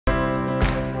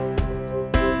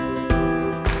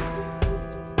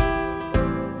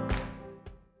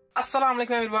Assalamu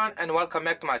alaikum everyone and welcome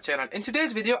back to my channel. In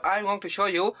today's video I'm going to show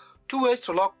you two ways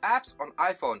to lock apps on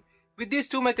iPhone. With these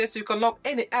two methods you can lock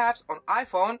any apps on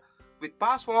iPhone with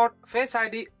password, Face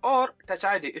ID or Touch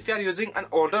ID if you are using an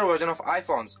older version of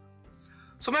iPhones.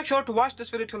 So make sure to watch this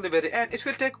video till the very end. It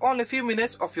will take only a few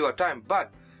minutes of your time,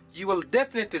 but you will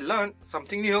definitely learn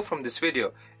something new from this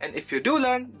video. And if you do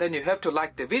learn, then you have to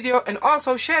like the video and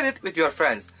also share it with your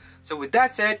friends. So with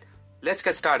that said, let's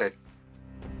get started.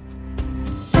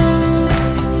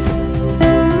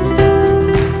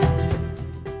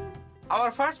 Our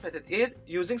first method is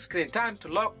using screen time to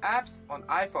lock apps on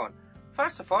iPhone.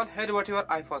 First of all, head over to your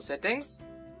iPhone settings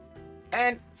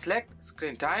and select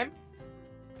screen time.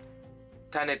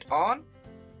 Turn it on.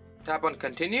 Tap on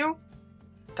continue.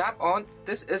 Tap on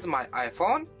this is my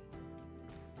iPhone.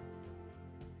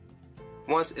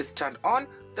 Once it's turned on,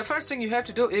 the first thing you have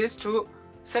to do is to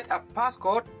set a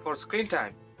passcode for screen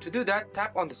time. To do that,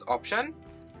 tap on this option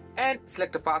and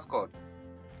select the passcode.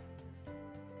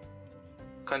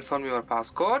 Confirm your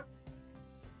passcode.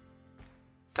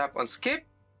 Tap on skip.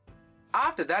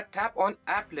 After that, tap on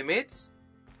app limits.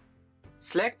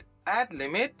 Select add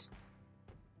limit.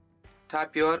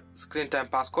 Type your screen time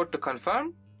passcode to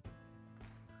confirm.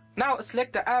 Now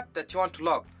select the app that you want to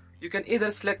lock. You can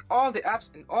either select all the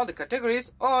apps in all the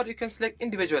categories or you can select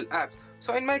individual apps.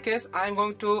 So in my case, I'm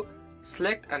going to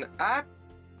select an app.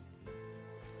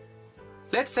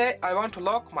 Let's say I want to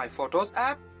lock my Photos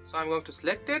app. So I'm going to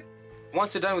select it.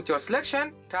 Once you're done with your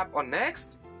selection, tap on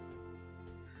next.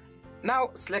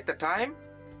 Now select the time.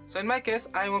 So in my case,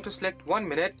 I'm going to select 1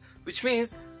 minute, which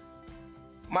means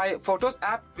my Photos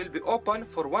app will be open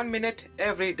for 1 minute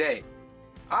every day.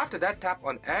 After that, tap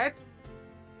on add.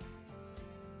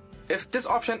 If this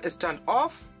option is turned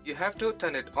off, you have to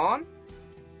turn it on.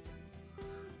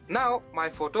 Now my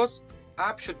Photos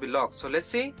app should be locked. So let's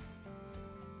see.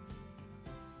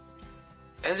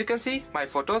 As you can see, my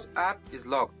Photos app is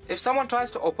locked. If someone tries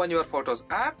to open your Photos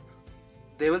app,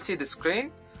 they will see the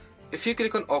screen. If you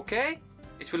click on OK,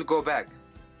 it will go back.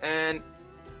 And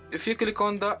if you click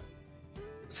on the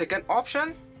second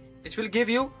option, it will give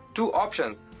you two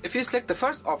options. If you select the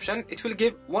first option, it will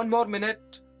give 1 more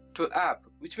minute to app,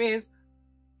 which means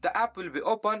the app will be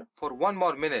open for 1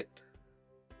 more minute.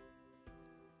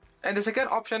 And the second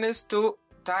option is to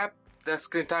type the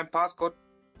screen time passcode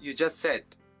you just set.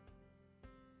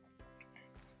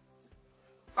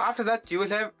 After that, you will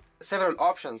have several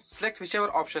options. Select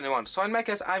whichever option you want. So in my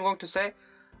case, I'm going to say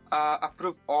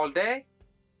approve all day.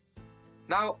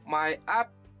 Now my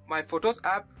Photos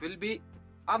app will be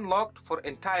unlocked for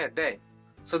entire day.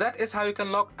 So that is how you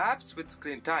can lock apps with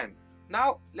screen time.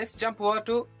 Now let's jump over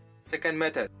to second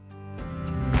method.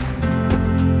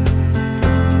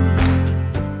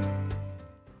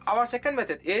 Our second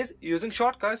method is using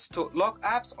shortcuts to lock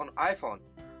apps on iPhone.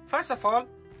 First of all,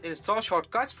 install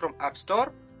shortcuts from App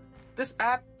Store. This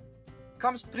app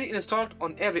comes pre-installed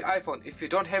on every iPhone. If you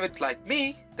don't have it like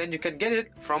me, then you can get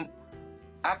it from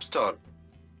App Store.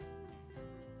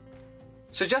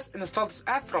 So just install this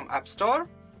app from App Store.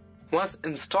 Once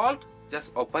installed,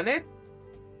 just open it.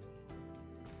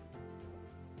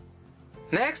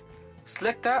 Next,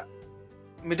 select the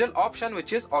middle option,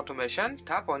 which is automation.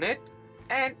 Tap on it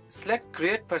and select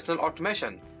create personal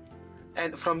automation.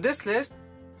 And from this list,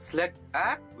 select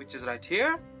app, which is right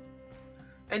here.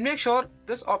 And make sure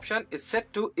this option is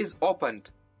set to is opened.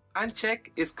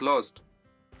 Uncheck is closed.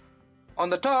 On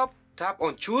the top, tap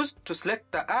on choose to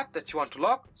select the app that you want to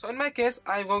lock. So in my case,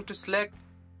 I'm going to select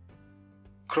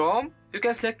Chrome. You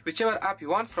can select whichever app you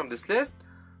want from this list.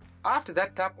 After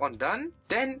that, tap on done.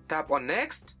 Then tap on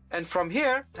next. And from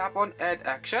here, tap on add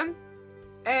action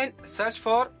and search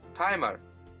for timer.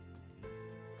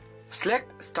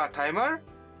 Select start timer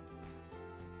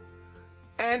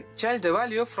and change the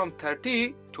value from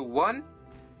 30 to 1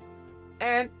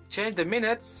 and change the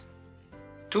minutes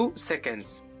to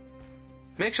seconds.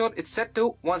 Make sure it's set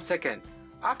to 1 second.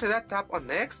 After that, tap on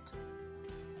next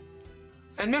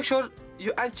and make sure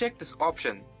you uncheck this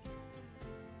option.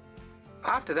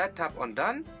 After that, tap on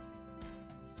done.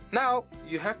 Now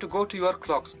you have to go to your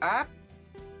Clocks app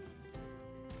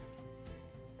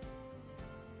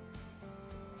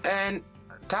and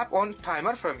tap on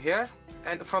timer from here,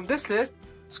 and from this list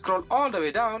scroll all the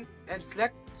way down and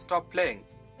select stop playing.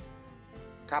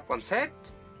 Tap on set.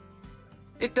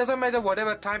 It doesn't matter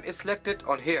whatever time is selected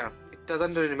on here, it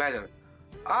doesn't really matter.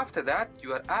 After that,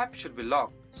 your app should be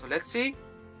locked. So let's see.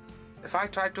 If I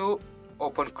try to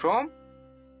open Chrome,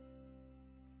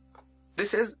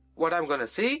 this is what I'm gonna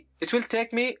see. It will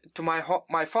take me to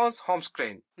my phone's home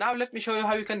screen. Now let me show you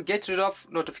how you can get rid of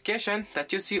notification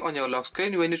that you see on your lock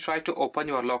screen when you try to open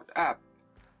your locked app.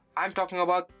 I'm talking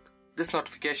about this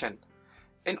notification.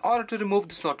 In order to remove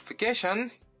this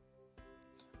notification,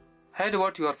 head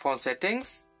over to your phone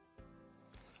settings,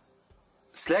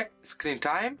 select screen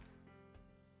time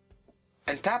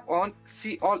and tap on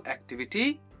see all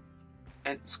activity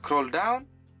and scroll down,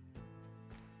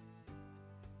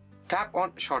 tap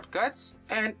on shortcuts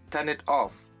and turn it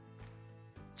off,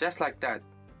 just like that.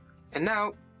 And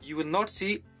now you will not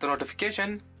see the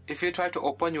notification if you try to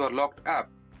open your locked app.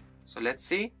 So let's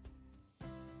see.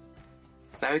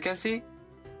 Now you can see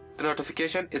the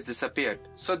notification is disappeared.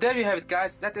 So there you have it,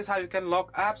 guys. That is how you can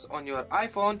lock apps on your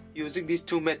iPhone using these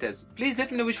two methods. Please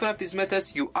let me know which one of these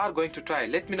methods you are going to try.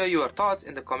 Let me know your thoughts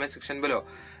in the comment section below.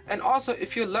 And also,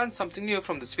 if you learned something new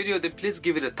from this video, then please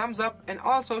give it a thumbs up and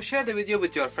also share the video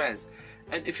with your friends.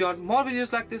 And if you want more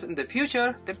videos like this in the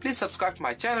future, then please subscribe to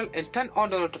my channel and turn on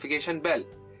the notification bell.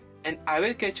 And I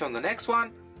will catch you on the next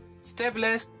one. Stay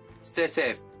blessed, stay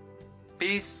safe.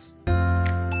 Peace.